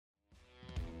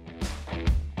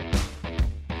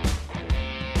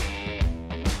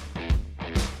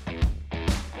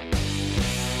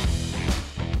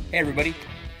Hey everybody,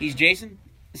 he's Jason.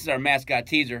 This is our mascot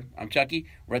teaser. I'm Chucky.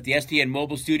 We're at the STN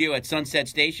Mobile Studio at Sunset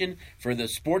Station for the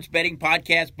Sports Betting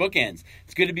Podcast Bookends.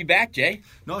 It's good to be back, Jay.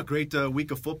 No, a great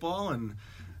week of football and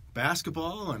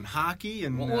basketball and hockey.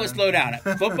 And We'll slow down.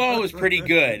 Football was pretty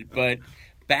good, but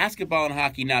basketball and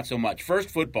hockey not so much. First,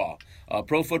 football.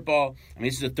 Pro football,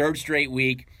 this is the third straight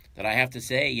week that I have to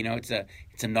say, it's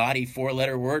a naughty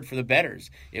four-letter word for the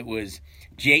bettors. It was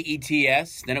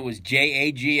JETS, then it was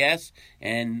JAGS,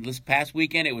 and this past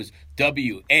weekend it was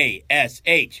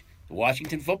WASH. The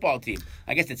Washington football team.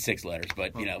 I guess it's 6 letters,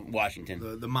 but,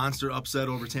 Washington. The monster upset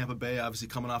over Tampa Bay, obviously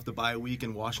coming off the bye week,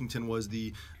 and Washington was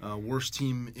the worst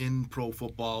team in pro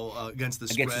football against the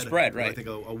spread. Against the spread, right. I think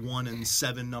a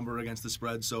 1-7 number against the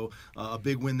spread, so a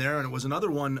big win there. And it was another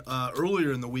one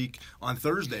earlier in the week on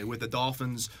Thursday with the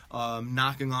Dolphins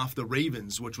knocking off the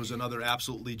Ravens, which was another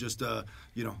absolutely just a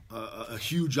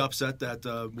huge upset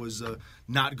that was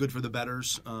not good for the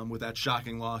bettors with that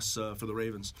shocking loss for the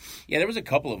Ravens. Yeah, there was a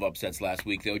couple of upsets last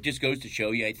week, though. It just goes to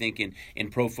show you, I think, in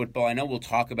pro football. I know we'll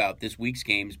talk about this week's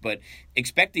games, but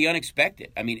expect the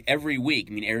unexpected. Every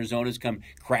week. Arizona's come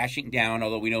crashing down,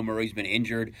 although we know Murray's been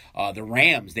injured. The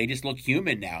Rams, they just look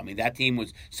human now. That team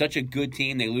was such a good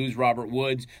team. They lose Robert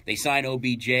Woods. They sign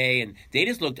OBJ, and they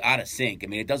just looked out of sync.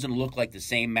 It doesn't look like the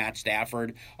same Matt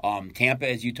Stafford. Tampa,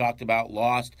 as you talked about,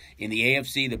 lost. In the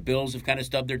AFC, the Bills have kind of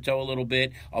stubbed their toe a little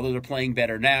bit, although they're playing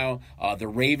better now. The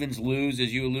Ravens lose,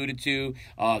 as you alluded to.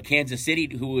 Kansas City,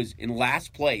 who was in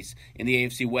last place in the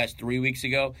AFC West 3 weeks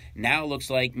ago, now looks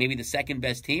like maybe the second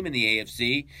best team in the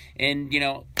AFC. And,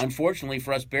 unfortunately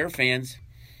for us Bear fans,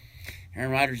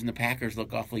 Aaron Rodgers and the Packers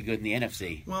look awfully good in the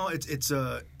NFC. Well, it's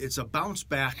a bounce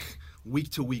back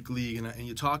week-to-week league, and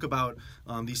you talk about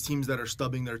these teams that are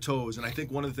stubbing their toes, and I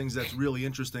think one of the things that's really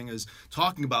interesting is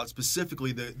talking about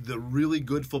specifically the really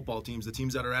good football teams, the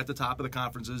teams that are at the top of the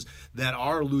conferences that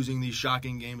are losing these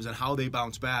shocking games and how they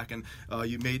bounce back. And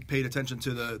you paid attention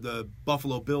to the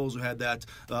Buffalo Bills, who had that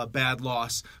bad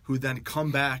loss, who then come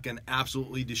back and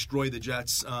absolutely destroy the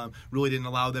Jets, really didn't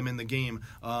allow them in the game.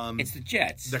 It's the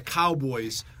Jets. The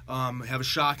Cowboys have a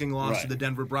shocking loss to the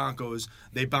Denver Broncos.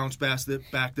 They bounce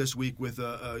back this week with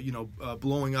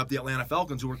blowing up the Atlanta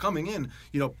Falcons, who were coming in,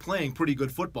 playing pretty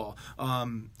good football.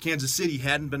 Kansas City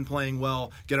hadn't been playing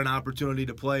well, get an opportunity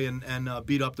to play and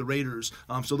beat up the Raiders.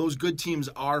 So those good teams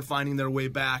are finding their way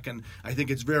back, and I think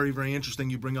it's very, very interesting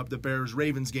you bring up the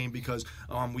Bears-Ravens game, because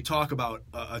we talk about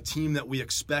a team that we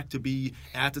expect to be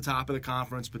at the top of the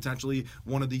conference, potentially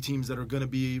one of the teams that are going to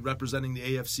be representing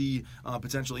the AFC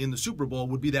potentially in the Super Bowl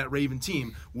would be that Raven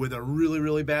team, with a really,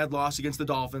 really bad loss against the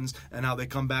Dolphins, and how they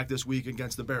come back this week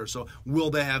against the Bears. So will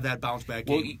they have that bounce back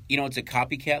game? Well, it's a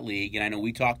copycat league, and I know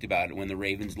we talked about it when the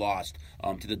Ravens lost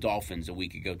to the Dolphins a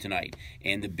week ago tonight.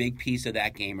 And the big piece of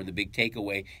that game, or the big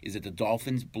takeaway, is that the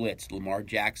Dolphins blitzed Lamar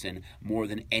Jackson more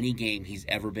than any game he's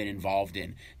ever been involved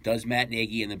in. Does Matt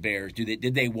Nagy and the Bears,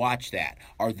 did they watch that?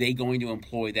 Are they going to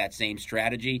employ that same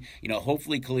strategy?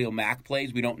 Hopefully Khalil Mack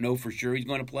plays. We don't know for sure he's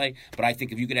going to play, but I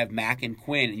think if you could have Mack and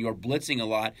Quinn and you're blitzing a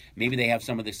lot, maybe they have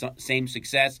some of the same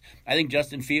success. I think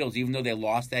Justin Fields, even though they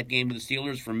lost that game to the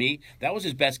Steelers, for me, that was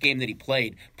his best game that he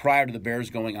played prior to the Bears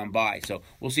going on bye. So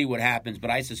we'll see what happens, but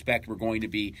I suspect we're going to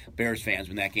be Bears fans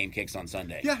when that game kicks on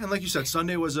Sunday. Yeah, and like you said,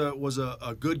 Sunday was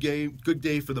a good game, good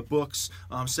day for the books.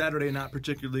 Saturday not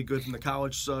particularly good from the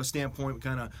college standpoint. We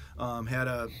kind of had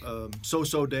a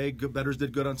so-so day. Bettors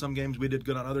did good on some games, we did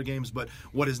good on other games, but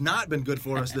what has not been good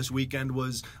for us this weekend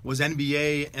was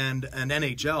NBA and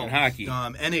NHL. And hockey.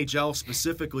 NHL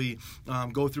specifically,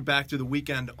 back through the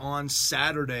weekend. On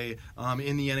Saturday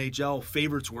in the NHL,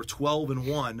 favorites were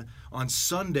 12-1. On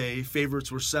Sunday,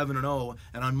 favorites were 7-0,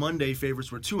 and on Monday,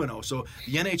 favorites were 2-0. So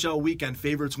the NHL weekend,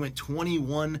 favorites went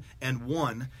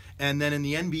 21-1, and then in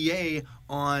the NBA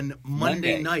on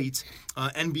Monday night,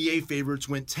 NBA favorites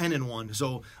went 10-1.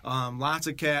 So lots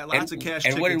of cash. And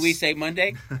tickets. What did we say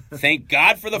Monday? Thank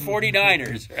God for the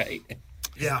 49ers, right?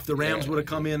 Yeah, if the Rams would have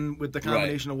come in with the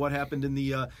combination of what happened in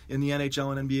the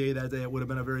NHL and NBA that day, it would have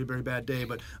been a very, very bad day.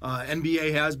 But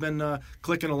NBA has been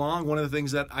clicking along. One of the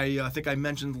things that I think I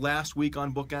mentioned last week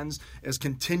on Bookends has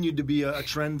continued to be a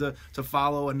trend to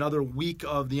follow. Another week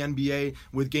of the NBA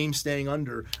with games staying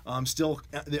under. Still,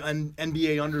 the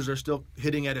NBA unders are still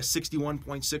hitting at a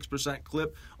 61.6%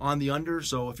 clip on the under.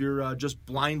 So if you're just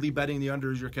blindly betting the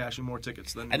unders, you're cashing more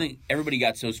tickets than. I think everybody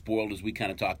got so spoiled, as we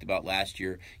kind of talked about last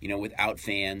year, without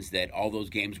fans that all those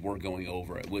games were going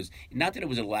over. It was not that it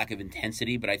was a lack of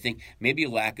intensity, but I think maybe a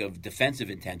lack of defensive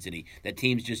intensity, that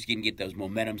teams just didn't get those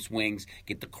momentum swings,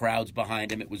 get the crowds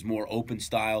behind them. It was more open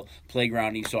style playground,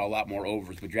 and you saw a lot more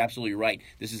overs. But you're absolutely right.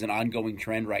 This is an ongoing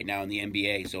trend right now in the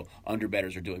NBA, so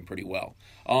underbettors are doing pretty well.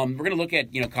 We're going to look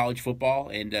at college football,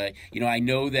 and I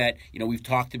know that we've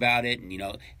talked about it, and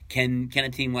Can a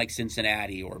team like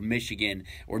Cincinnati or Michigan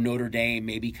or Notre Dame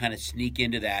maybe kind of sneak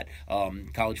into that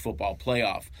college football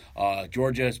playoff?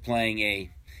 Georgia is playing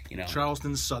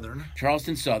Charleston Southern,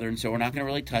 so we're not going to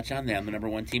really touch on them, the number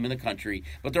one team in the country.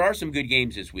 But there are some good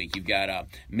games this week. You've got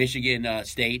Michigan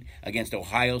State against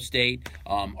Ohio State,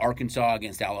 Arkansas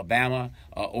against Alabama,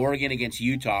 Oregon against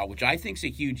Utah, which I think is a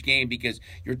huge game because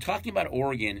you're talking about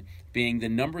Oregon being the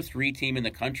number 3 team in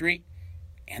the country,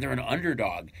 and they're an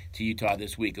underdog to Utah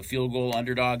this week, a field goal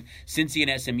underdog. Cincy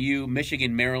and SMU,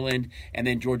 Michigan, Maryland, and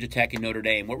then Georgia Tech and Notre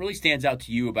Dame. What really stands out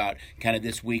to you about kind of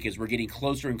this week is we're getting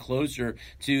closer and closer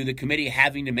to the committee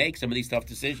having to make some of of these tough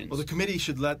decisions? Well, the committee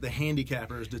should let the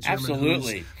handicappers determine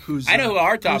Absolutely. who's I know who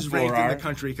our top who's four ranked are. in the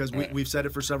country because we've said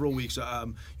it for several weeks.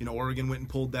 Oregon went and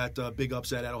pulled that big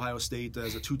upset at Ohio State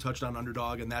as a 2-touchdown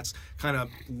underdog, and that's kind of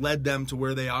led them to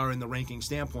where they are in the ranking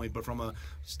standpoint. But from a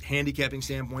handicapping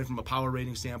standpoint, from a power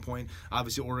rating standpoint,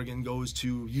 obviously Oregon goes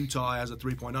to Utah as a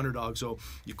 3-point underdog. So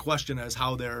you question as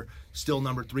how they're still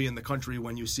number 3 in the country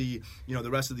when you see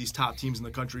the rest of these top teams in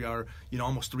the country are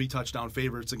almost 3-touchdown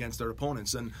favorites against their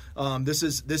opponents. And this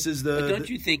is the. But don't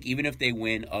you think even if they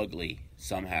win ugly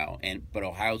somehow, but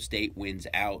Ohio State wins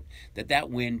out, that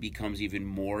win becomes even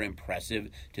more impressive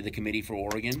to the committee for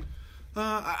Oregon?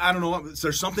 I don't know.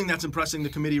 There's something that's impressing the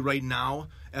committee right now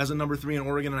as a number 3 in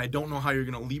Oregon, and I don't know how you're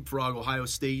going to leapfrog Ohio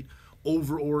State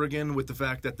over Oregon with the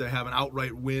fact that they have an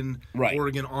outright win, right.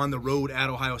 Oregon on the road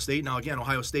at Ohio State. Now, again,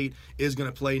 Ohio State is going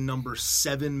to play number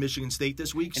 7 Michigan State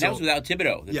this week. And that was without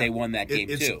Thibodeau that they won that game,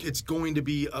 too. It's going to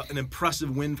be an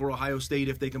impressive win for Ohio State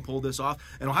if they can pull this off.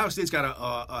 And Ohio State's got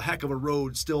a heck of a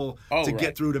road still to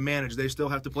get through to manage. They still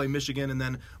have to play Michigan and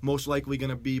then most likely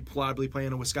going to be probably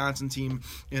playing a Wisconsin team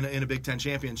in a Big Ten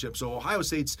championship. So Ohio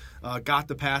State's got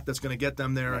the path that's going to get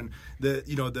them there. Right. And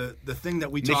the thing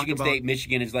that we talk about, Michigan State,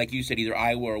 Michigan is, like you said, either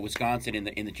Iowa or Wisconsin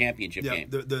in the championship game.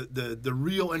 The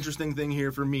real interesting thing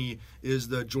here for me is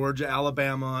the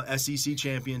Georgia-Alabama SEC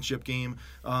championship game.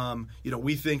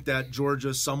 We think that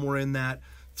Georgia's somewhere in that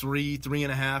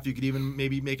 3.5. You could even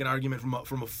maybe make an argument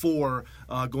from a 4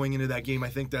 going into that game. I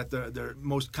think that the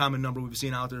most common number we've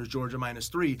seen out there is Georgia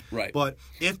 -3. Right. But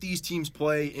if these teams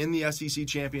play in the SEC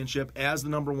championship as the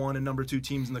number 1 and number 2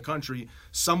 teams in the country,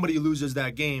 somebody loses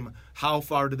that game. How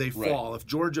far do they fall? Right. If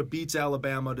Georgia beats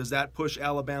Alabama, does that push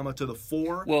Alabama to the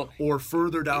 4 or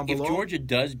further down below? If Georgia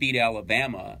does beat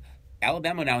Alabama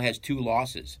now has 2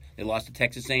 losses. They lost to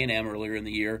Texas A&M earlier in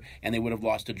the year, and they would have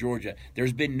lost to Georgia.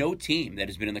 There's been no team that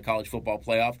has been in the college football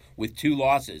playoff with 2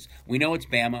 losses. We know it's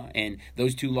Bama, and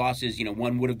those 2 losses,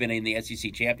 one would have been in the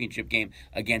SEC championship game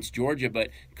against Georgia, but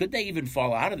could they even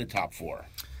fall out of the top 4?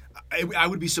 I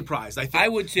would be surprised. I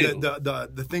would too.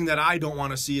 The thing that I don't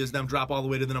want to see is them drop all the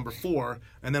way to the number 4,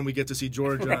 and then we get to see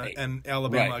Georgia and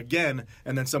Alabama again,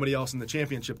 and then somebody else in the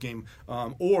championship game.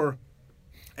 Or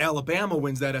Alabama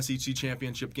wins that SEC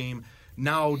championship game.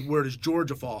 Now, where does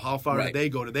Georgia fall? How far do they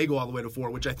go? Do they go all the way to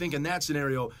 4? Which I think in that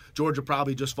scenario, Georgia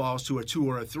probably just falls to a 2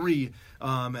 or a 3,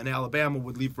 and Alabama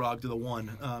would leapfrog to the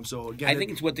 1. So again, I think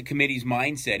it's what the committee's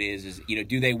mindset is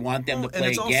do they want them to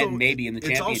play again, maybe in the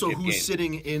championship game? It's also who's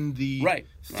sitting in the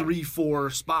 3-4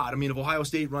 spot. I mean, if Ohio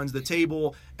State runs the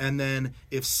table, and then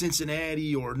if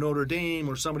Cincinnati or Notre Dame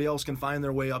or somebody else can find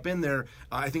their way up in there,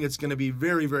 I think it's going to be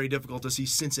very, very difficult to see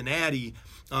Cincinnati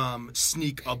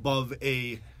sneak above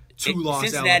a 2-loss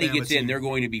Cincinnati Alabama gets team. in, they're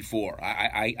going to be 4.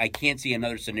 I can't see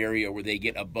another scenario where they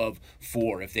get above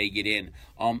 4 if they get in.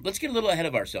 Let's get a little ahead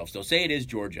of ourselves, though. Say it is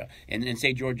Georgia, and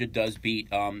say Georgia does beat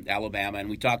Alabama, and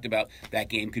we talked about that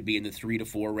game could be in the 3 to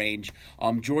 4 range.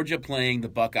 Georgia playing the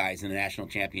Buckeyes in the national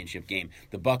championship game.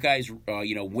 The Buckeyes,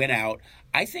 win out.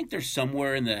 I think they're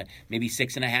somewhere in the maybe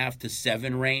 6.5 to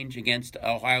 7 range against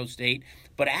Ohio State.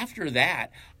 But after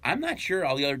that, I'm not sure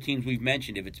all the other teams we've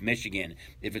mentioned, if it's Michigan,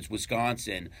 if it's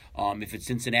Wisconsin, if it's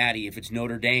Cincinnati, if it's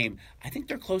Notre Dame, I think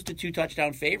they're close to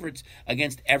 2-touchdown favorites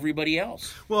against everybody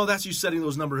else. Well, that's you setting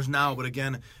those numbers now, but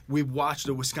again, we've watched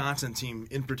a Wisconsin team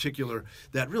in particular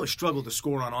that really struggled to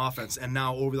score on offense, and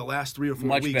now over the last 3 or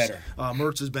 4 weeks,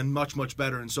 Mertz has been much, much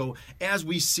better. And so as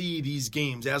we see these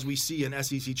games, as we see an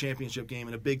SEC championship game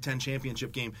and a Big Ten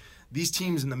championship game, these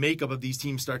teams and the makeup of these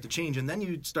teams start to change. And then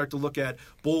you start to look at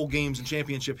bowl games and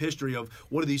championship history of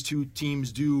what do these two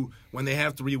teams do when they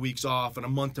have 3 weeks off and a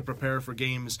month to prepare for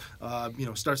games.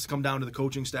 Starts to come down to the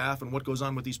coaching staff and what goes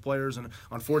on with these players. And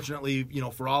unfortunately,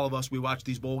 for all of us, we watch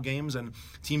these bowl games and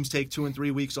teams take 2 and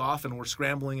 3 weeks off, and we're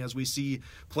scrambling as we see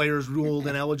players ruled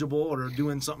ineligible or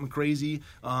doing something crazy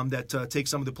that takes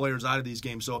some of the players out of these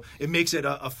games. So it makes it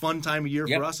a fun time of year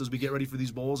for us as we get ready for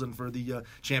these bowls and for the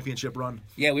championship run.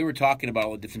 Yeah, we were talking about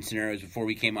all the different scenarios before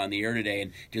we came on the air today,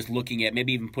 and just looking at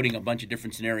maybe even putting a bunch of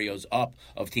different scenarios up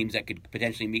of teams that could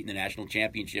potentially meet in the national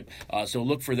championship. So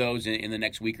look for those in the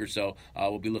next week or so.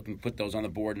 We'll be looking to put those on the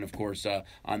board and, of course,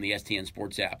 on the STN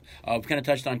Sports app. We've kind of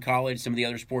touched on college, some of the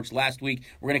other sports last week.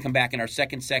 We're going to come back in our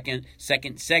second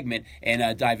segment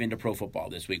and dive into pro football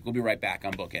this week. We'll be right back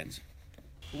on Bookends.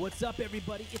 What's up,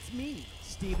 everybody? It's me,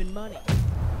 Stephen Money.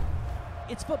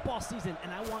 It's football season,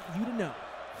 and I want you to know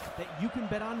that you can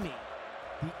bet on me,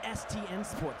 the STN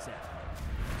Sports app.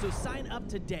 So sign up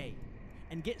today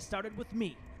and get started with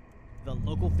me, the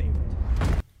local favorite.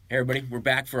 Hey everybody, we're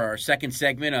back for our second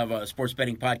segment of Sports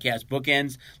Betting Podcast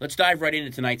Bookends. Let's dive right into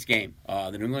tonight's game.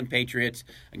 The New England Patriots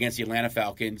against the Atlanta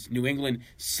Falcons. New England,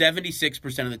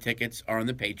 76% of the tickets are on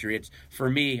the Patriots. For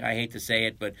me, I hate to say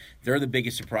it, but they're the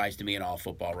biggest surprise to me in all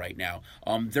football right now.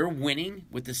 They're winning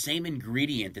with the same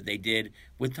ingredient that they did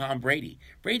with Tom Brady.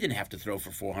 Brady didn't have to throw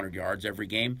for 400 yards every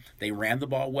game. They ran the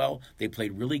ball well. They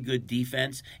played really good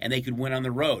defense, and they could win on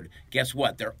the road. Guess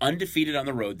what? They're undefeated on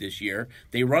the road this year.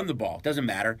 They run the ball. It doesn't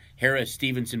matter. Harris,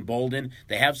 Stevenson, Bolden,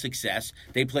 they have success.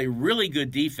 They play really good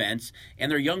defense,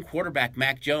 and their young quarterback,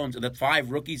 Mac Jones, of the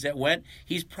 5 rookies that went,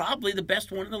 he's probably the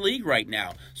best one in the league right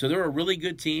now. So they're a really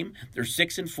good team. They're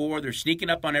 6-4. They're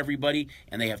sneaking up on everybody,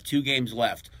 and they have 2 games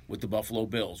left with the Buffalo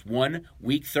Bills. One,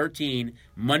 Week 13,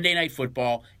 Monday Night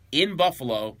Football in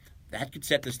Buffalo. That could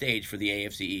set the stage for the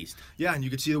AFC East. Yeah, and you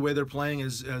can see the way they're playing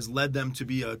has led them to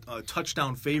be a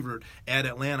touchdown favorite at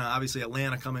Atlanta. Obviously,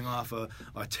 Atlanta coming off a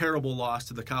terrible loss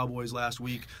to the Cowboys last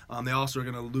week. They also are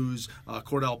going to lose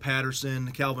Cordell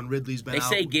Patterson. Calvin Ridley's been out.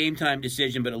 They say game time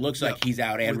decision, but it looks like he's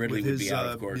out, and Ridley would be out,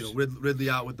 of course. Ridley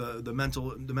out with the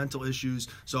mental issues.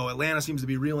 So Atlanta seems to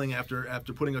be reeling after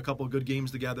putting a couple of good games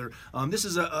together. This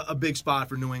is a big spot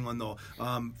for New England, though.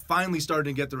 Finally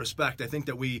starting to get the respect. I think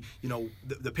that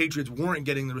the Patriots weren't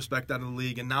getting the respect out of the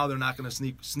league, and now they're not going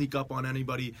to sneak up on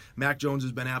anybody. Mac Jones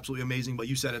has been absolutely amazing, but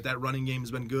you said it, that running game has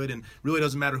been good, and really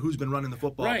doesn't matter who's been running the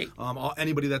football. Right.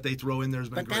 Anybody that they throw in there has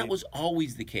been great. But that was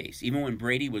always the case. Even when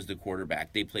Brady was the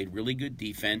quarterback, they played really good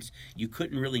defense. You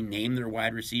couldn't really name their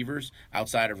wide receivers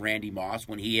outside of Randy Moss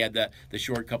when he had the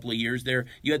short couple of years there.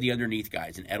 You had the underneath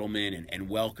guys, and Edelman and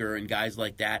Welker and guys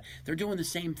like that. They're doing the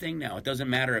same thing now. It doesn't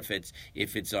matter if it's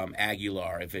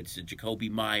Aguilar, if it's Jacoby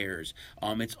Myers.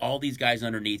 It's all these guys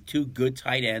underneath, 2 good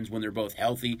tight ends when they're both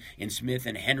healthy in Smith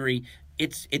and Henry.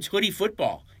 It's hoodie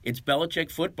football. It's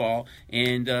Belichick football,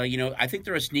 and I think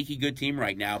they're a sneaky good team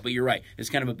right now. But you're right; it's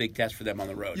kind of a big test for them on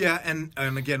the road. Yeah, and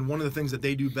again, one of the things that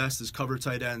they do best is cover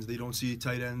tight ends. They don't see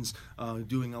tight ends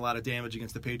doing a lot of damage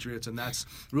against the Patriots, and that's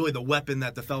really the weapon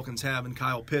that the Falcons have in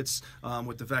Kyle Pitts,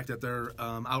 with the fact that their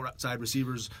outside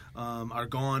receivers are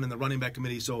gone in the running back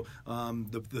committee. So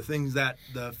the things that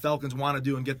the Falcons want to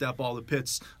do and get that ball to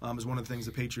Pitts is one of the things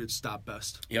the Patriots stop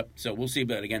best. Yep. So we'll see.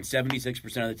 But again, 76%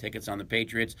 of the tickets on the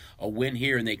Patriots. A win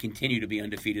here, and they continue to be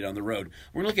undefeated on the road.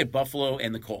 We're going to look at Buffalo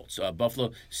and the Colts.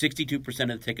 Buffalo, 62% of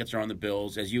the tickets are on the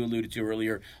Bills. As you alluded to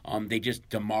earlier, they just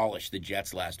demolished the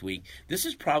Jets last week. This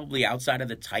is probably outside of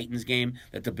the Titans game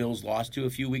that the Bills lost to a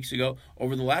few weeks ago.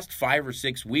 Over the last 5 or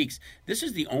 6 weeks, this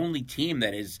is the only team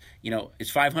that is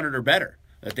 500 or better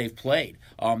that they've played.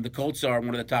 The Colts are one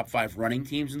of the top 5 running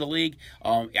teams in the league.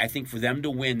 I think for them to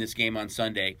win this game on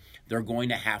Sunday, they're going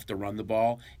to have to run the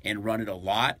ball and run it a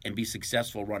lot and be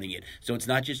successful running it. So it's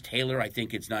not just Taylor. I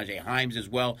think it's Najee Himes as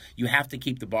well. You have to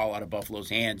keep the ball out of Buffalo's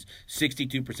hands.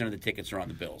 62% of the tickets are on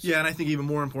the Bills. Yeah, and I think even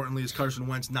more importantly is Carson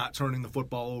Wentz not turning the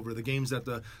football over. The games that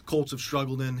the Colts have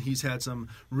struggled in, he's had some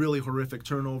really horrific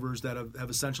turnovers that have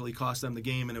essentially cost them the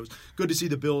game. And it was good to see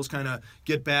the Bills kind of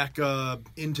get back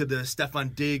into the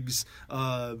Stephon Diggs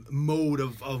mode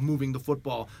of moving the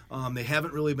football. They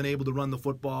haven't really been able to run the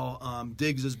football.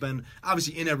 Diggs has been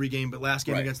obviously in every game, but last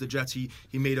game against the Jets, he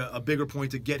made a bigger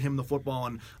point to get him the football.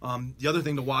 And the other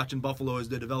thing to watch in Buffalo is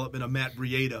the development of Matt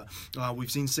Breida. We've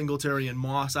seen Singletary and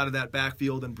Moss out of that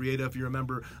backfield, and Breida, if you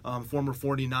remember, former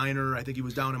 49er, I think he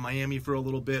was down in Miami for a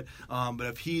little bit. But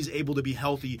if he's able to be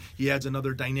healthy, he adds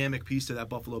another dynamic piece to that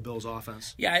Buffalo Bills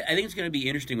offense. Yeah, I think it's going to be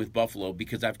interesting with Buffalo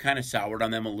because I've kind of soured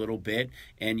on them a little bit.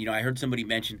 And, I heard somebody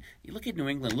mention, you look at New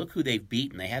England, look who they've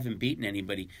beaten. They haven't beaten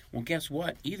anybody. Well, guess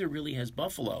what? Either really has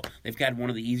Buffalo. They've got one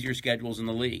of the easier schedules in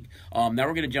the league. Now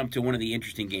we're going to jump to one of the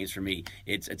interesting games for me.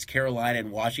 It's Carolina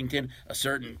and Washington. A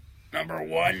certain number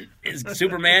one is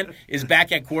Superman is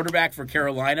back at quarterback for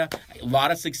Carolina. A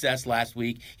lot of success last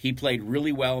week. He played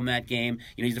really well in that game.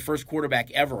 He's the first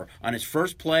quarterback ever on his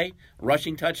first play,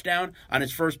 rushing touchdown, on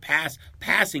his first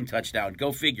passing touchdown.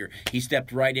 Go figure. He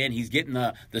stepped right in. He's getting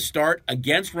the start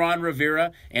against Ron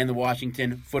Rivera and the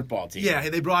Washington football team. Yeah,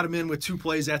 they brought him in with 2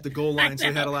 plays at the goal line, so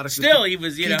he had a lot of. Still, he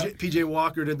was, PJ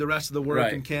Walker did the rest of the work,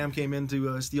 right. And Cam came in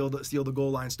to steal the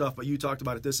goal line stuff. But you talked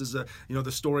about it. This is the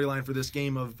storyline for this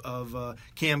game of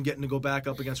Cam getting to go back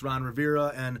up against Ron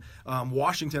Rivera, and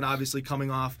Washington obviously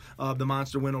coming off the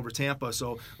monster win over Tampa.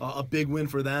 So a big win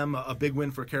for them, a big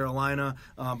win for Carolina.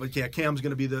 But yeah, Cam's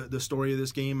going to be the story of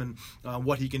this game and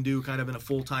what he can do kind of in a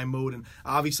full-time mode. And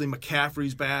obviously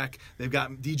McCaffrey's back. They've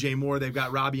got DJ Moore. They've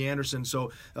got Robbie Anderson.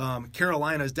 So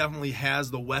Carolina definitely has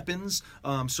the weapons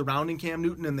surrounding Cam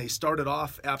Newton, and they started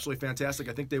off absolutely fantastic.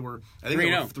 I think they were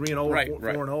 3-0,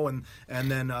 4-0,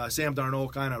 and then Sam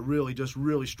Darnold kind of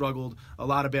really struggled. A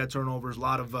lot of bad turnovers, a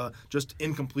lot of just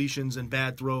incompletions and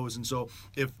bad throws. And so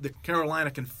if the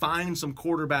Carolina can find some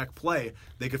quarterback play,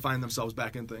 they could find themselves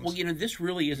back in things. Well, this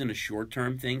really isn't a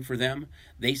short-term thing for them.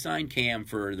 They signed Cam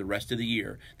for the rest of the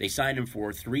year. They signed him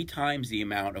for 3 times the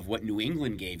amount of what New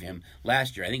England gave him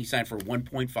last year. I think he signed for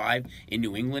 1.5 in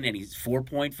New England, and he's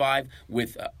 4.5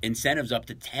 with incentives up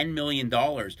to $10 million.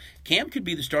 Cam could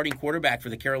be the starting quarterback for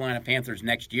the Carolina Panthers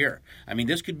next year.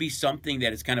 This could be something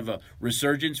that is kind of a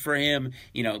resurgence for him.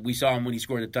 We saw him when he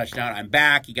scored the touchdown. I'm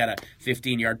back. He got a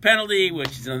 15-yard penalty,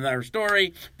 which is another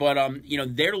story. But,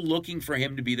 they're looking for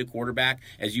him to be the quarterback.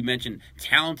 As you mentioned,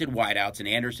 talented wideouts in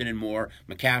Anderson and Moore,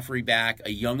 McCaffrey back,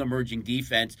 a young emerging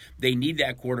defense. They need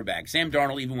that quarterback. Sam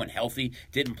Darnold, even when healthy,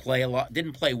 didn't play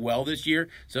well this year.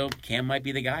 So Cam might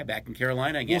be the guy back in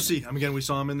Carolina again. We'll see. Again, we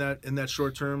saw him in that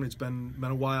short term. It's been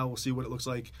a while. We'll see what it looks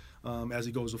like as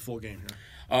he goes a full game here.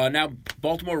 Now,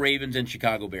 Baltimore Ravens and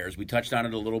Chicago Bears. We touched on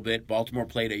it a little bit. Baltimore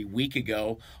played a week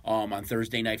ago on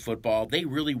Thursday Night Football. They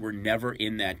really were never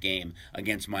in that game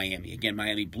against Miami. Again,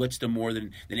 Miami blitzed them more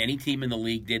than any team in the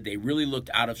league did. They really looked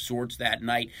out of sorts that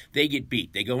night. They get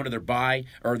beat. They go into their bye,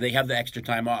 or they have the extra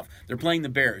time off. They're playing the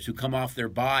Bears, who come off their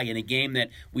bye in a game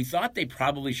that we thought they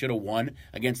probably should have won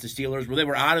against the Steelers. Well, they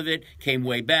were out of it, came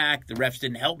way back. The refs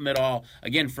didn't help them at all.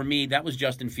 Again, for me, that was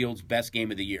Justin Fields' best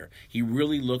game of the year. He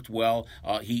really looked well.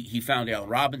 He found Allen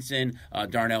Robinson,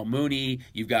 Darnell Mooney.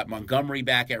 You've got Montgomery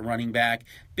back at running back.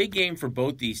 Big game for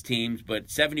both these teams, but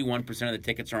 71% of the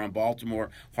tickets are on Baltimore.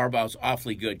 Harbaugh's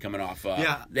awfully good coming off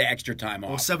the extra time off.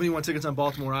 Well, 71 tickets on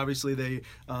Baltimore. Obviously, they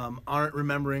aren't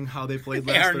remembering how they played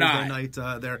last Thursday night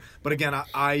there. But again,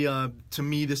 I to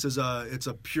me, this is it's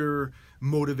a pure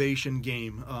motivation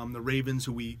game. The Ravens,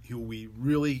 who we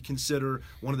really consider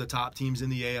one of the top teams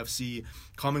in the AFC,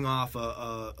 coming off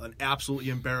an absolutely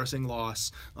embarrassing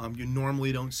loss. You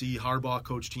normally don't see Harbaugh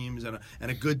coach teams and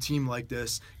a good team like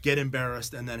this get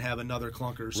embarrassed and then have another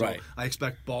clunker. So right. I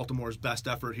expect Baltimore's best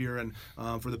effort here, and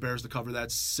for the Bears to cover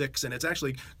that 6. And it's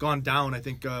actually gone down. I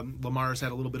think Lamar's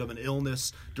had a little bit of an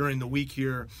illness during the week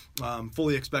here.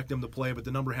 Fully expect him to play, but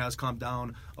the number has come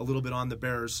down a little bit on the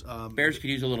Bears. Bears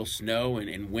could use a little snow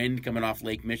and wind coming off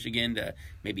Lake Michigan to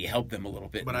maybe help them a little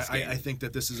bit. But I think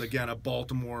that this is, again, a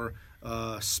Baltimore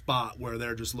spot where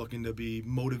they're just looking to be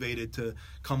motivated to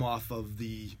come off of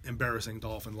the embarrassing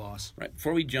Dolphin loss. Right.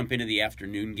 Before we jump into the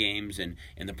afternoon games and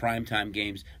the primetime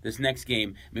games, this next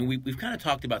game, we've kind of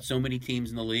talked about so many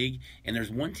teams in the league, and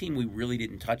there's one team we really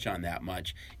didn't touch on that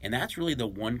much, and that's really the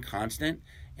one constant,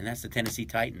 and that's the Tennessee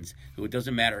Titans, who it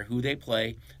doesn't matter who they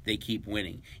play, they keep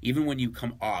winning. Even when you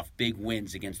come off big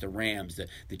wins against the Rams,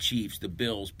 the Chiefs, the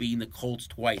Bills, beating the Colts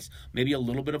twice, maybe a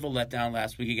little bit of a letdown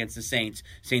last week against the Saints.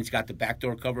 Saints got the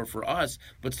backdoor cover for us,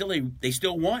 but still they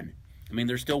still won.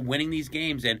 They're still winning these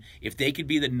games, and if they could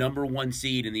be the number 1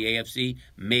 seed in the AFC,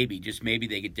 just maybe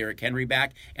they get Derrick Henry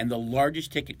back. And the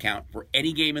largest ticket count for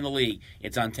any game in the league,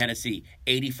 it's on Tennessee.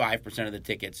 85% of the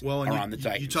tickets are on the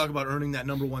Titans. You talk about earning that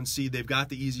number 1 seed. They've got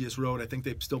the easiest road. I think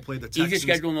they still play the Texans. Easiest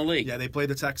schedule in the league. Yeah, they played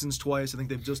the Texans twice. I think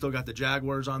they've just still got the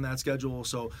Jaguars on that schedule.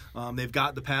 So they've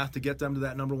got the path to get them to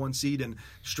that number 1 seed. And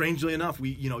strangely enough,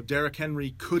 Derrick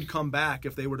Henry could come back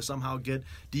if they were to somehow get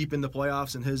deep in the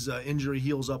playoffs and his injury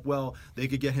heals up well. they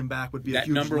could get him back would be that a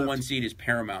huge number lift. one seed is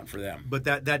paramount for them. But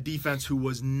that defense, who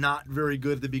was not very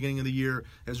good at the beginning of the year,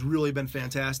 has really been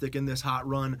fantastic in this hot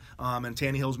run. And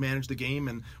Tannehill's managed the game.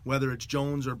 And whether it's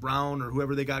Jones or Brown or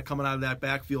whoever they got coming out of that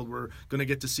backfield, we're going to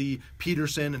get to see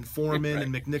Peterson and Foreman right.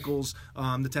 and McNichols.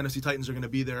 The Tennessee Titans are going to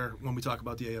be there when we talk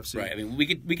about the AFC. Right. I mean,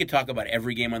 we could talk about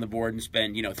every game on the board and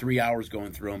spend 3 hours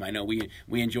going through them. I know we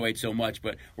enjoy it so much,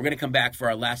 but we're going to come back for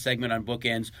our last segment on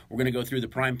Bookends. We're going to go through the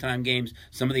primetime games,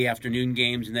 some of the afternoon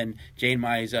games, and then Jay and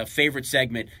my favorite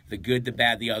segment, the good, the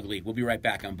bad, the ugly. We'll be right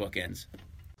back on Bookends.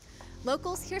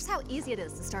 Locals, here's how easy it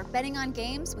is to start betting on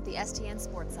games with the STN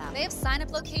Sports app. They have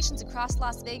sign-up locations across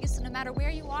Las Vegas, so no matter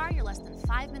where you are, you're less than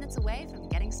 5 minutes away from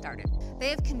getting started. They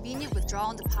have convenient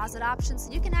withdrawal and deposit options,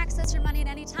 so you can access your money at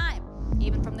any time,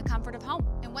 even from the comfort of home.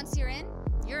 And once you're in,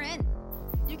 you're in.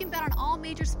 You can bet on all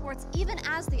major sports even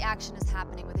as the action is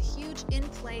happening with a huge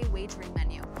in-play wagering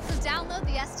menu. So download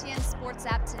the STN Sports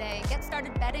app today and get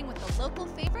started betting with the local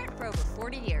favorite for over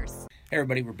 40 years. Hey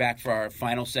everybody, we're back for our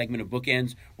final segment of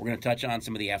Bookends. We're going to touch on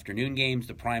some of the afternoon games,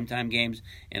 the primetime games,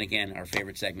 and again, our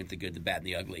favorite segment, the good, the bad, and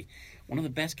the ugly. One of the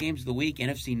best games of the week,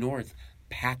 NFC North,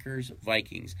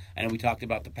 Packers-Vikings. I know we talked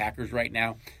about the Packers right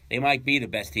now. They might be the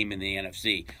best team in the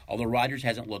NFC. Although Rodgers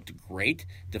hasn't looked great,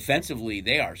 defensively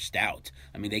they are stout.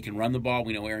 I mean, they can run the ball.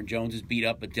 We know Aaron Jones is beat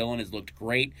up, but Dillon has looked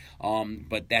great.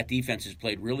 But that defense has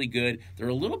played really good. They're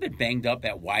a little bit banged up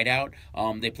at wideout.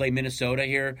 They play Minnesota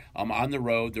here on the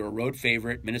road. They're a road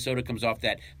favorite. Minnesota comes off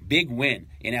that big win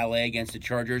in L.A. against the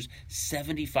Chargers.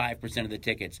 75% of the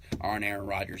tickets are on Aaron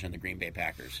Rodgers and the Green Bay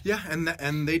Packers. Yeah,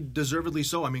 and they deservedly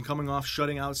so. I mean, coming off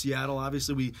shutting out Seattle,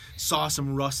 obviously we saw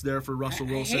some rust there for Russell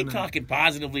Wilson. I hate talking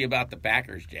positively about the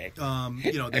Packers, Jay.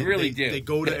 They really do. They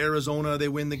go to Arizona, they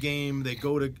win the game. They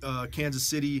go to Kansas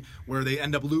City, where they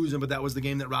end up losing, but that was the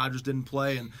game that Rodgers didn't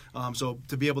play. And so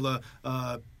to be able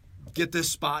to get this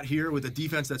spot here with a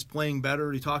defense that's playing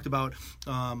better. He talked about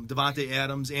Devontae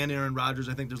Adams and Aaron Rodgers.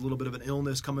 I think there's a little bit of an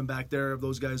illness coming back there if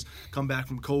those guys come back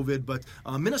from COVID. But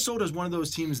Minnesota is one of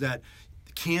those teams that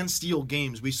can steal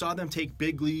games. We saw them take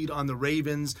big lead on the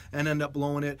Ravens and end up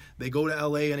blowing it. They go to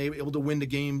L.A. and able to win the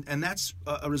game, and that's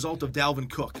a result of Dalvin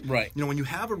Cook. Right. When you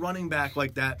have a running back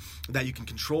like that you can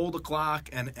control the clock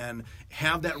and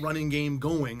have that running game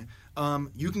going,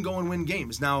 you can go and win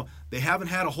games. Now, they haven't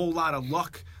had a whole lot of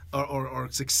luck or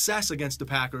success against the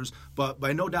Packers, but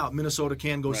by no doubt Minnesota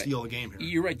can go steal a game here.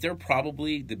 You're right. They're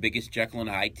probably the biggest Jekyll and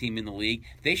Hyde team in the league.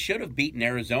 They should have beaten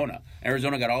Arizona.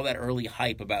 Arizona got all that early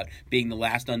hype about being the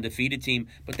last undefeated team,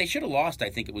 but they should have lost. I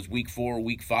think it was week 4 or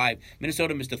week 5.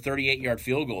 Minnesota missed a 38-yard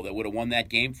field goal that would have won that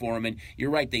game for them, and you're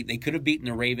right. They could have beaten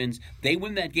the Ravens. They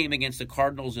win that game against the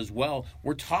Cardinals as well.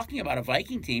 We're talking about a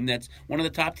Viking team that's one of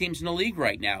the top teams in the league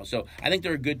right now, so I think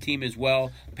they're a good team as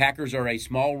well. Packers are a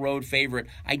small road favorite.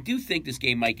 I do think this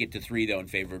game might get to 3, though, in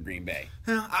favor of Green Bay.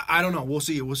 Yeah, I don't know. We'll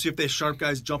see. We'll see if they sharp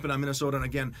guys jumping on Minnesota. And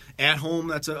again, at home,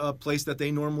 that's a place that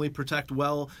they normally protect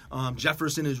well.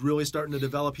 Jefferson is really starting to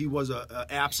develop. He was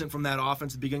absent from that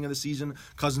offense at the beginning of the season.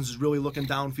 Cousins is really looking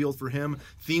downfield for him.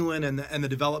 Thielen and the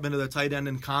development of the tight end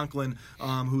in Conklin,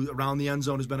 who around the end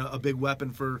zone has been a big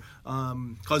weapon for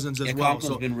Cousins as well.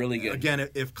 Conklin's been really good. Again,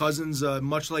 if Cousins,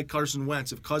 much like Carson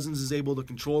Wentz, if Cousins is able to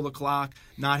control the clock,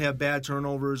 not have bad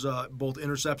turnovers, both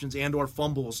interceptions and or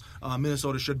fumbles,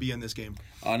 Minnesota should be in this game.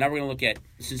 Now we're going to look at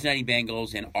Cincinnati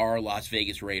Bengals and our Las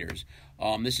Vegas Raiders.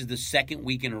 This is the second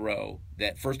week in a row,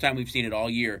 that first time we've seen it all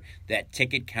year, that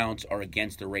ticket counts are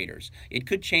against the Raiders. It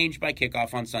could change by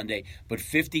kickoff on Sunday, but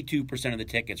 52% of the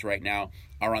tickets right now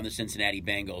are on the Cincinnati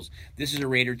Bengals. This is a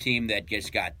Raider team that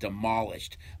just got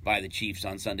demolished by the Chiefs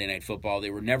on Sunday Night Football.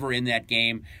 They were never in that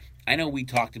game. I know we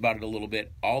talked about it a little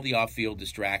bit, all the off-field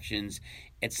distractions.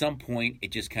 At some point,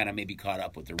 it just kind of maybe caught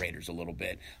up with the Raiders a little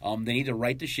bit. They need to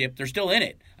right the ship. They're still in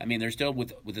it. I mean, they're still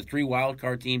with the 3 wild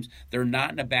card teams. They're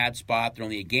not in a bad spot. They're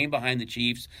only a game behind the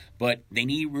Chiefs, but they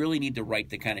really need to right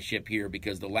the kind of ship here,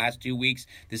 because the last 2 weeks,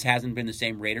 this hasn't been the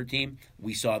same Raider team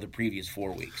we saw the previous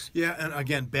 4 weeks. Yeah, and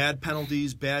again, bad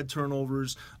penalties, bad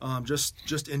turnovers,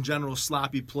 just in general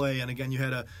sloppy play. And again, you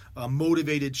had a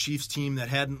motivated Chiefs team that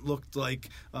hadn't looked like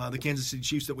the Kansas City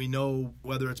Chiefs that we know,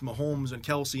 whether it's Mahomes and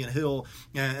Kelsey and Hill,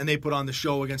 and they put on the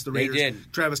show against the Raiders. They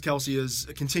did. Travis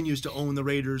Kelce continues to own the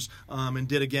Raiders, and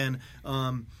did again.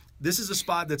 This is a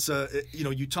spot that's,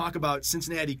 you talk about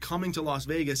Cincinnati coming to Las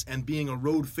Vegas and being a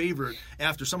road favorite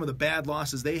after some of the bad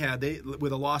losses they had,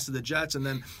 with a loss to the Jets and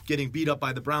then getting beat up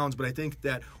by the Browns. But I think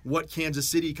that what Kansas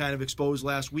City kind of exposed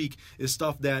last week is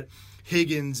stuff that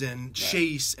Higgins and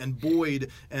Chase and Boyd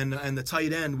and the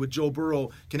tight end with Joe Burrow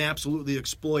can absolutely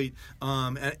exploit,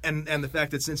 and the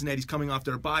fact that Cincinnati's coming off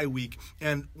their bye week.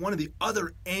 And one of the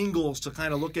other angles to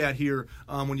kind of look at here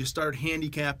when you start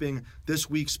handicapping this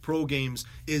week's pro games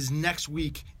is next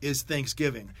week is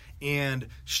Thanksgiving. And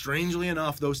strangely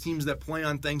enough, those teams that play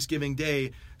on Thanksgiving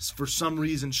Day for some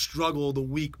reason struggle the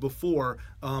week before,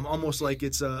 almost like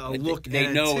it's a look they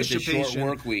and know it's a anticipation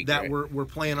short work week, that right? we're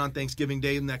playing on Thanksgiving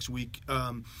Day next week.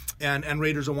 And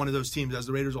Raiders are one of those teams, as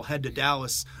the Raiders will head to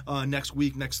Dallas next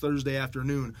week, next Thursday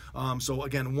afternoon. So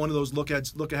again, one of those look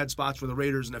ahead spots for the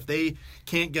Raiders. And if they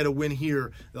can't get a win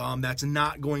here, that's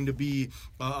not going to be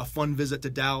a fun visit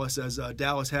to Dallas, as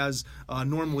Dallas has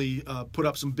normally put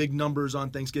up some big numbers on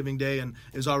Thanksgiving Day and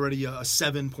is already a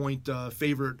 7-point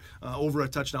favorite, over a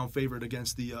touchdown favorite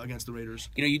against the Raiders.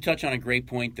 You touch on a great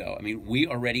point, though. I mean, we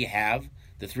already have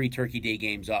the 3 Turkey Day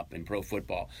games up in pro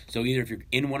football. So either if you're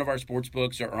in one of our sports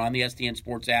books or on the STN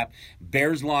Sports app,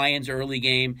 Bears-Lions early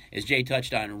game, as Jay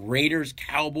touched on,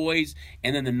 Raiders-Cowboys,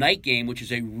 and then the night game, which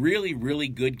is a really, really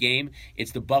good game.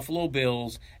 It's the Buffalo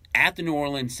Bills at the New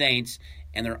Orleans Saints,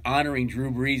 and they're honoring Drew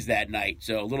Brees that night.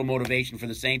 So a little motivation for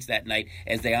the Saints that night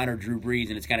as they honor Drew Brees,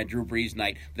 and it's kind of Drew Brees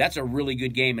night. That's a really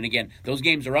good game. And again, those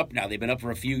games are up now. They've been up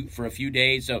for a few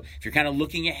days. So if you're kind of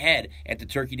looking ahead at the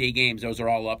Turkey Day games, those are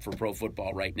all up for pro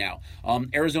football right now.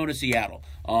 Arizona-Seattle.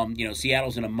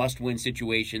 Seattle's in a must-win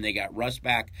situation. They got Russ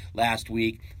back last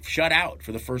week, shut out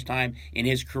for the first time in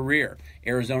his career.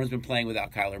 Arizona's been playing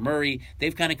without Kyler Murray.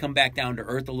 They've kind of come back down to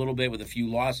earth a little bit with a few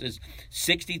losses.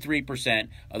 63%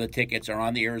 of the tickets are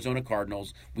on the Arizona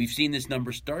Cardinals. We've seen this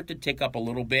number start to tick up a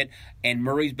little bit, and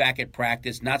Murray's back at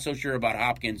practice. Not so sure about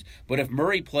Hopkins, but if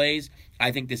Murray plays,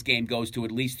 I think this game goes to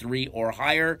at least 3 or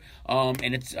higher,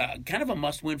 and it's kind of a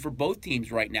must-win for both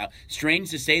teams right now. Strange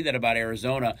to say that about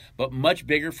Arizona, but much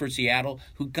bigger for Seattle,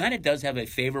 who kind of does have a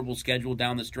favorable schedule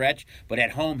down the stretch, but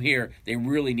at home here, they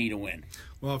really need a win.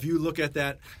 Well, if you look at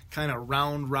that kind of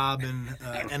round-robin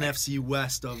NFC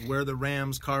West of where the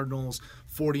Rams, Cardinals,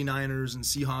 49ers, and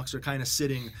Seahawks are kind of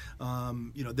sitting,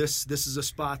 this is a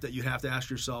spot that you have to ask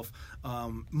yourself,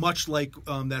 much like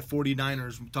that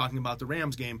 49ers, talking about the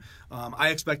Rams game, I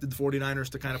expected the 49ers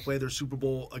to kind of play their Super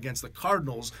Bowl against the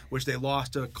Cardinals, which they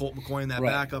lost to Colt McCoy in that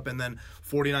backup, and then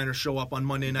 49ers show up on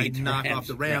Monday night and knock off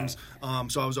the Rams.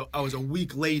 Right. So I was a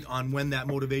week late on when that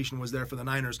motivation was there for the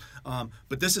Niners.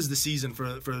 But this is the season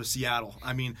for Seattle.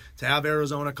 I mean, to have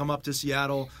Arizona come up to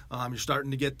Seattle, you're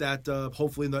starting to get that,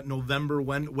 hopefully, that November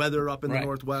weather up in the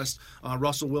Northwest.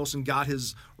 Russell Wilson got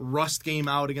his rust game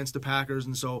out against the Packers,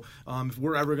 and so if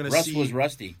we're ever going to see, was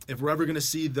rusty. If we're ever going to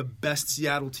see the best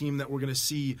Seattle team that we're going to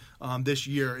see this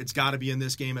year, it's got to be in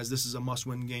this game, as this is a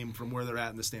must-win game from where they're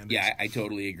at in the standings. Yeah, I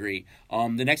totally agree.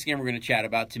 The next game we're going to chat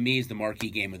about, to me, is the marquee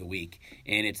game of the week,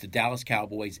 and it's the Dallas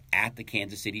Cowboys at the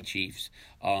Kansas City Chiefs.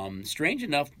 Strange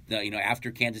enough,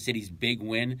 after Kansas City's big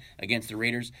win against the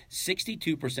Raiders,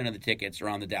 62% of the tickets are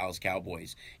on the Dallas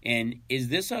Cowboys. And is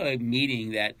this a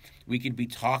meeting that we could be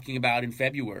talking about in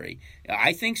February?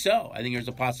 I think so. I think there's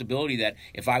a possibility that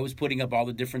if I was putting up all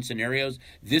the different scenarios,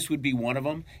 this would be one of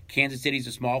them. Kansas City's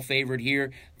a small favorite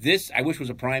here. This, I wish, was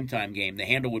a primetime game. The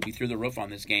handle would be through the roof on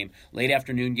this game. Late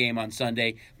afternoon game on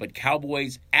Sunday. But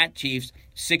Cowboys at Chiefs,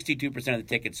 62% of the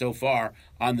tickets so far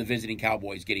on the visiting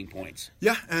Cowboys getting points.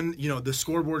 Yeah, and the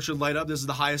scoreboard should light up. This is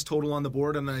the highest total on the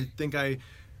board, and I think I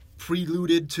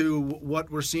preluded to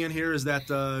what we're seeing here is that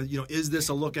is this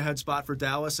a look ahead spot for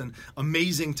Dallas? And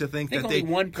amazing to think that they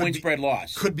 1 point spread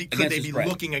loss could they be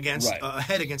looking against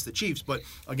ahead against the Chiefs? But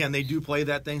again, they do play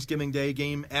that Thanksgiving Day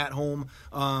game at home,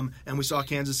 and we saw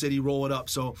Kansas City roll it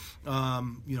up. So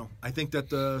I think that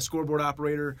the scoreboard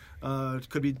operator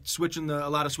could be switching a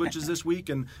lot of switches this week,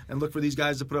 and look for these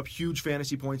guys to put up huge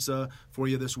fantasy points for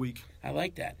you this week. I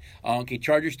like that. Okay,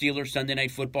 Chargers-Steelers, Sunday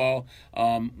Night Football.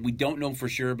 We don't know for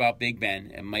sure about Big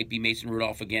Ben. It might be Mason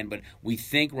Rudolph again, but we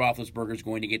think Roethlisberger's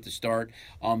going to get the start.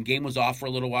 Game was off for a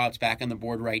little while. It's back on the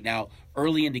board right now.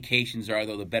 Early indications are,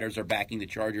 though, the bettors are backing the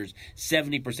Chargers.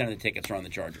 70% of the tickets are on the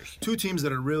Chargers. Two teams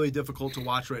that are really difficult to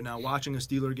watch right now. Watching a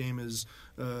Steeler game is,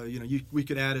 we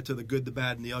could add it to the good, the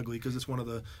bad, and the ugly, because it's one of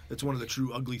the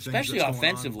true ugly things, especially that's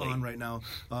offensively going on right now.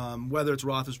 Whether it's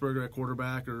Roethlisberger at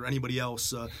quarterback or anybody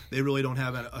else, they really don't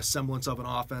have a semblance of an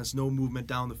offense. No movement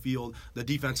down the field. The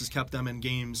defense has kept them in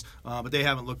games games, but they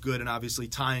haven't looked good. And obviously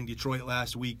tying Detroit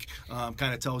last week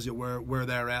kind of tells you where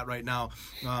they're at right now.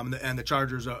 And the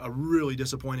Chargers a really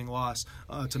disappointing loss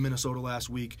to Minnesota last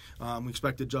week. We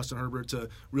expected Justin Herbert to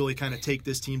really kind of take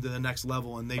this team to the next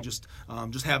level, and they just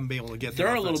haven't been able to get there.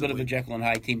 They're a little bit of a Jekyll and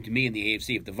Hyde team to me in the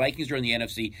AFC. If the Vikings are in the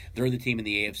NFC, they're the team in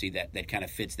the AFC that kind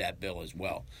of fits that bill as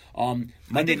well.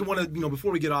 I think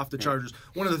before we get off the Chargers,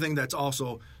 one of the things that's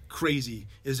also crazy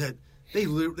is that they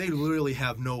literally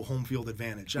have no home field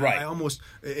advantage. Right. I almost,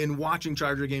 in watching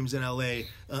Charger games in L.A.,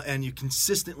 and you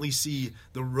consistently see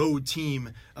the road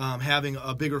team having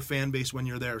a bigger fan base when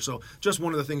you're there. So just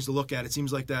one of the things to look at. It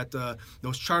seems like that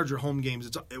those Charger home games,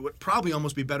 it would probably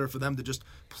almost be better for them to just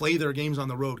play their games on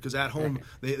the road, because at home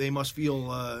they must feel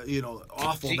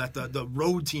awful that the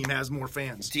road team has more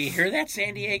fans. Do you hear that,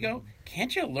 San Diego?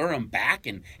 Can't you lure them back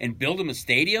and build them a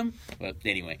stadium? But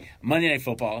anyway, Monday Night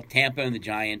Football, Tampa and the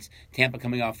Giants. Tampa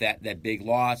coming off that big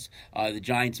loss. The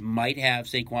Giants might have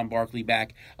Saquon Barkley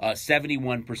back.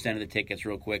 71% of the tickets,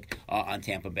 real quick, on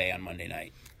Tampa Bay on Monday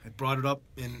night. I brought it up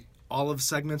in all of the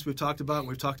segments we've talked about.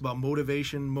 We've talked about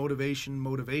motivation.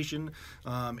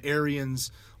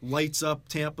 Arians lights up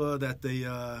Tampa, that they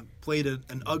played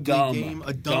an ugly game,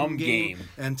 a dumb game,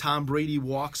 and Tom Brady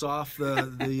walks off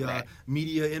the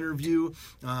media interview.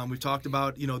 We've talked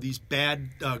about these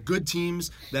good teams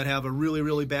that have a really,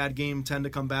 really bad game tend to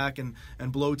come back and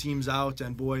blow teams out.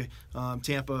 And boy,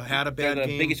 Tampa had a bad game. They're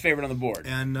the biggest favorite on the board.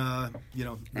 And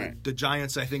the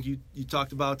Giants. I think you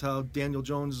talked about how Daniel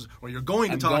Jones, or you're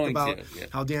going to talk about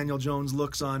how Daniel Jones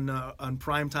looks on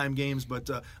primetime games. But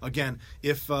again,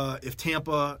 if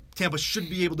Tampa should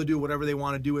be able to do whatever they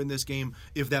want to do in this game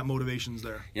if that motivation's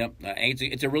there. Yep.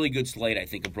 It's a really good slate, I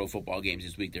think, of pro football games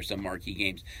this week. There's some marquee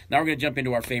games. Now we're going to jump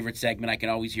into our favorite segment. I can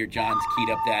always hear John's keyed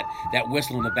up that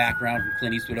whistle in the background from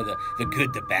Clint Eastwood of the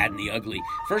good, the bad, and the ugly.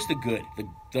 First, the good.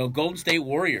 The Golden State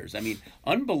Warriors. I mean,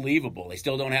 unbelievable. They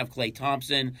still don't have Klay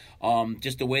Thompson.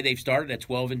 Just the way they've started at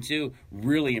 12-2,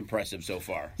 really impressive so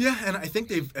far. Yeah, and I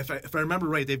think if I remember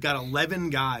right, they've got 11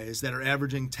 guys that are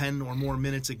averaging 10 or more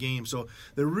minutes a game. So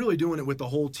they're really doing it with the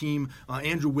whole team.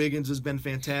 Andrew Wiggins has been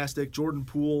fantastic. Jordan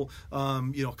Poole,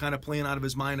 kind of playing out of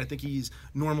his mind. I think he's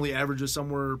normally averages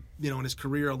somewhere, in his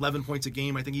career 11 points a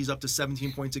game. I think he's up to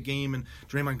 17 points a game, and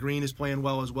Draymond Green is playing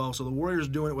well as well. So the Warriors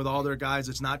are doing it with all their guys.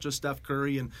 It's not just Steph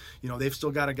Curry. And they've still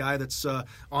got a guy that's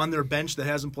on their bench that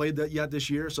hasn't played that yet this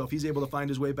year. So if he's able to find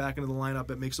his way back into the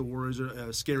lineup, it makes the Warriors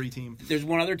a scary team. There's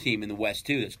one other team in the West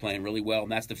too that's playing really well,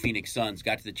 and that's the Phoenix Suns.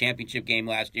 Got to the championship game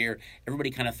last year. Everybody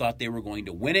kind of thought they were going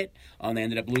to win it. They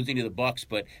ended up losing to the Bucks,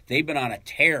 but they've been on a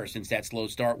tear since that slow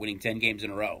start, winning 10 games in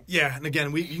a row. Yeah, and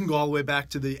again, you can go all the way back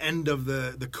to the end of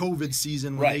the COVID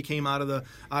season when they came out of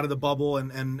the bubble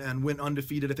and went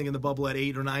undefeated. I think in the bubble at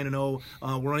 8 or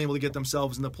 9-0, were unable to get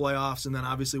themselves in the playoffs, and then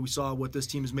obviously we saw what this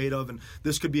team is made of, and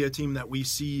this could be a team that we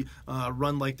see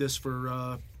run like this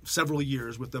for several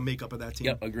years with the makeup of that team.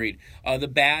 Yep, agreed. The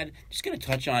bad, just going to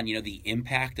touch on the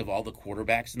impact of all the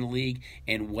quarterbacks in the league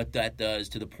and what that does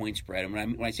to the point spread. And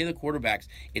when I say the quarterbacks,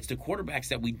 it's the quarterbacks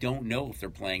that we don't know if they're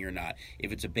playing or not.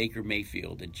 If it's a Baker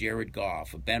Mayfield, a Jared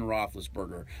Goff, a Ben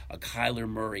Roethlisberger, a Kyler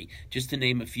Murray, just to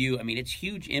name a few. I mean, it's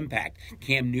huge impact.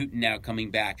 Cam Newton now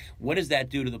coming back. What does that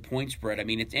do to the point spread? I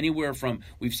mean, it's anywhere from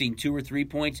we've seen 2 or 3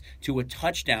 points to a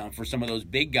touchdown for some of those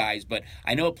big guys. But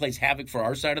I know it plays havoc for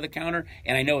our side of the counter,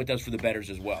 and I know it does for the bettors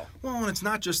as well. Well, and it's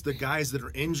not just the guys that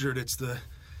are injured. It's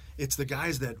the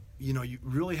guys that you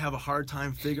really have a hard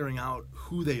time figuring out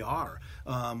who they are.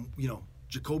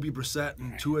 Jacoby Brissett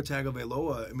and Tua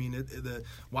Tagovailoa. I mean,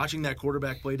 watching that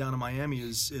quarterback play down in Miami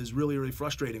is really, really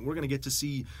frustrating. We're going to get to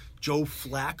see Joe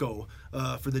Flacco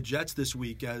for the Jets this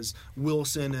week as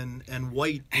Wilson and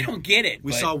White. I don't get it.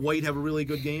 We saw White have a really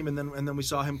good game, and then we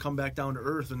saw him come back down to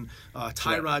earth. And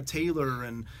Tyrod Taylor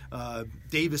and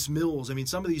Davis Mills. I mean,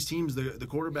 some of these teams, the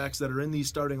quarterbacks that are in these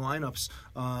starting lineups,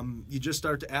 you just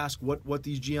start to ask what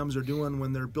these GMs are doing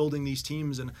when they're building these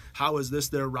teams, and how is this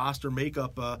their roster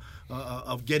makeup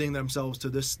of getting themselves to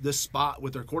this spot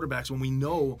with their quarterbacks when we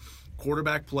know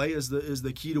quarterback play is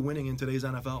the key to winning in today's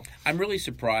NFL. I'm really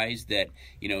surprised that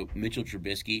Mitchell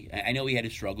Trubisky, I know he had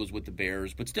his struggles with the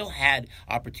Bears, but still had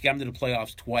opportunity, got him to the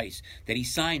playoffs twice, that he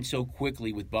signed so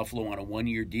quickly with Buffalo on a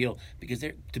 1-year deal because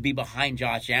they're to be behind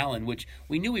Josh Allen, which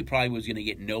we knew he probably was going to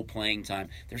get no playing time.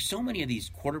 There's so many of these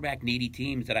quarterback needy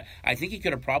teams that I think he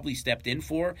could have probably stepped in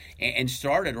for and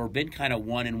started or been kind of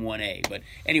 1 and 1A. But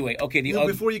anyway, okay.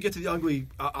 Before you get to the ugly,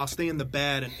 I'll stay in the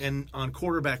bad and on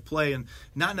quarterback play, and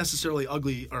not necessarily necessarily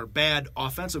ugly or bad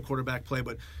offensive quarterback play,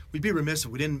 but we'd be remiss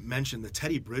if we didn't mention the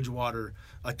Teddy Bridgewater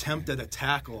attempt at a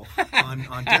tackle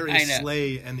on Darius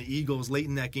Slay and the Eagles late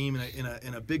in that game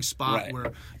in a big spot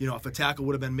where, if a tackle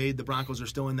would have been made, the Broncos are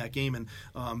still in that game. And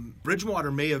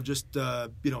Bridgewater may have just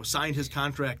signed his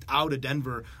contract out of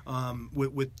Denver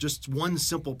with just one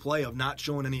simple play of not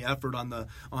showing any effort on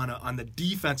the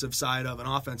defensive side of an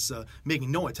offense,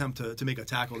 making no attempt to make a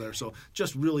tackle there. So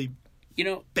just really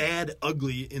bad,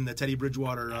 ugly in the Teddy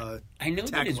Bridgewater I know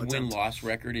that his attempt. win-loss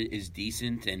record is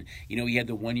decent, and, he had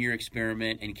the one-year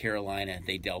experiment in Carolina.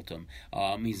 They dealt him.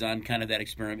 He's on kind of that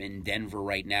experiment in Denver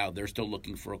right now. They're still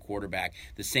looking for a quarterback.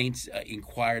 The Saints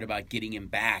inquired about getting him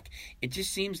back. It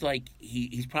just seems like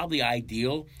he's probably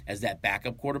ideal as that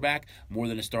backup quarterback more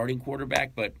than a starting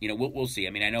quarterback, but, we'll see. I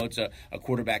mean, I know it's a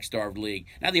quarterback-starved league.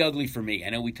 Now the ugly for me.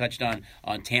 I know we touched on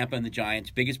Tampa and the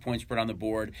Giants. Biggest point spread on the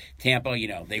board. Tampa,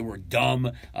 they were dumb.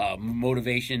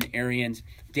 Motivation, Arians.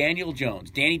 Daniel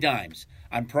Jones, Danny Dimes,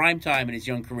 on prime time in his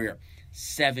young career,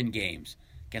 7 games.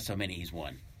 Guess how many he's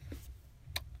won?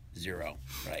 0,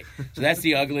 right? So that's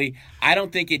the ugly. I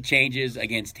don't think it changes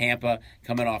against Tampa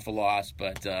coming off a loss,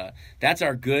 but that's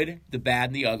our good, the bad,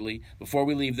 and the ugly. Before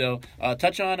we leave, though,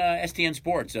 touch on STN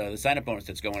Sports, the sign-up bonus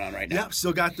that's going on right now. Yeah,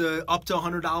 still got the up to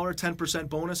 $100 10%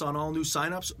 bonus on all new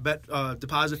sign-ups. Bet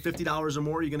deposit $50 or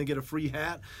more, you're going to get a free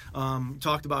hat.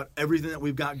 Talked about everything that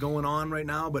we've got going on right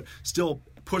now, but still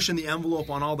pushing the envelope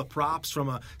on all the props from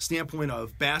a standpoint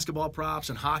of basketball props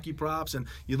and hockey props. And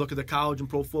you look at the college and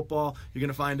pro football, you're going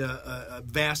to find a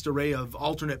vast array of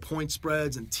alternate point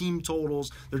spreads and team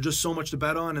totals. There's just so much to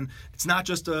bet on. And it's not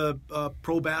just a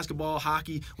pro basketball,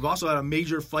 hockey. We've also had a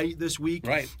major fight this week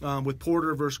with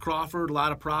Porter versus Crawford. A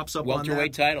lot of props up on that.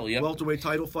 Welterweight title, yep. Welterweight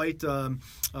title fight.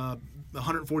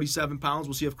 147 pounds.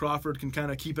 We'll see if Crawford can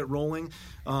kind of keep it rolling.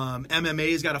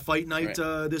 MMA's got a fight night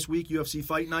this week, UFC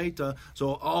Fight Night.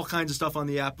 So all kinds of stuff on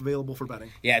the app available for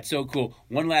betting. Yeah, it's so cool.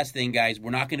 One last thing, guys.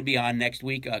 We're not going to be on next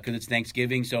week because it's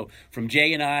Thanksgiving. So from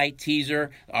Jay and I,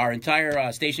 Teaser, our entire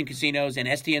Station Casinos and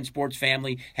STN Sports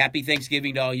family, happy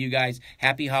Thanksgiving to all you guys.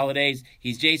 Happy holidays.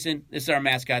 He's Jason. This is our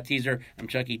mascot, Teaser. I'm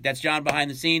Chucky. That's John behind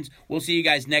the scenes. We'll see you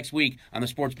guys next week on the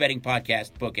Sports Betting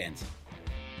Podcast, Bookends.